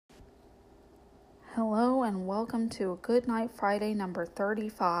Hello and welcome to Goodnight Friday number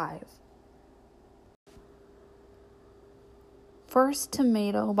 35. First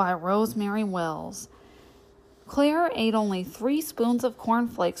Tomato by Rosemary Wells. Claire ate only 3 spoons of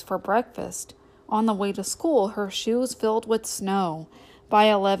cornflakes for breakfast. On the way to school, her shoes filled with snow. By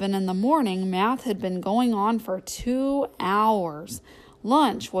 11 in the morning, math had been going on for 2 hours.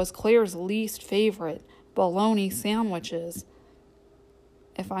 Lunch was Claire's least favorite, bologna sandwiches.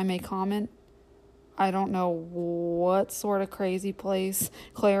 If I may comment, I don't know what sort of crazy place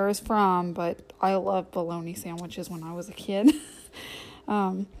Claire is from, but I loved bologna sandwiches when I was a kid.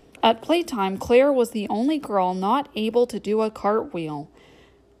 At playtime, Claire was the only girl not able to do a cartwheel.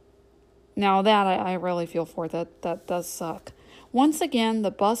 Now that I really feel for that does suck. Once again,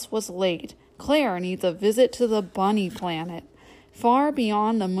 the bus was late. Claire needs a visit to the bunny planet. Far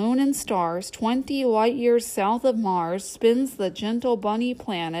beyond the moon and stars, 20 light years south of Mars, spins the gentle bunny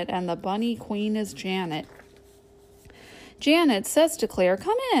planet, and the bunny queen is Janet. Janet says to Claire,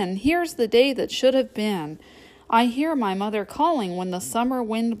 "Come in, here's the day that should have been. I hear my mother calling when the summer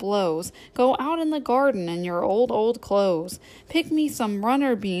wind blows. Go out in the garden in your old clothes. Pick me some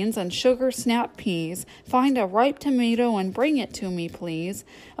runner beans and sugar snap peas. Find a ripe tomato and bring it to me, please.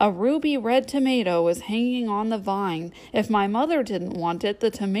 A ruby red tomato is hanging on the vine. If my mother didn't want it,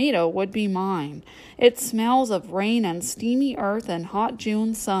 the tomato would be mine. It smells of rain and steamy earth and hot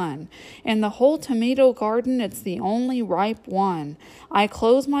June sun. In the whole tomato garden, it's the only ripe one. I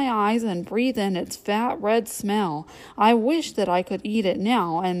close my eyes and breathe in its fat red smell. I wish that I could eat it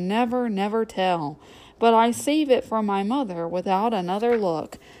now and never tell. But I save it for my mother without another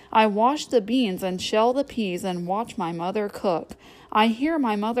look. I wash the beans and shell the peas and watch my mother cook. I hear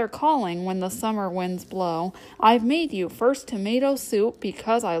my mother calling when the summer winds blow. I've made you first tomato soup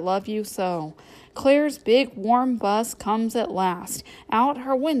because I love you so." Claire's big warm bus comes at last. Out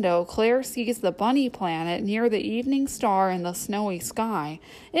her window, Claire sees the bunny planet near the evening star in the snowy sky.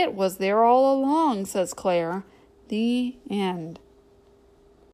 "It was there all along," says Claire. The end.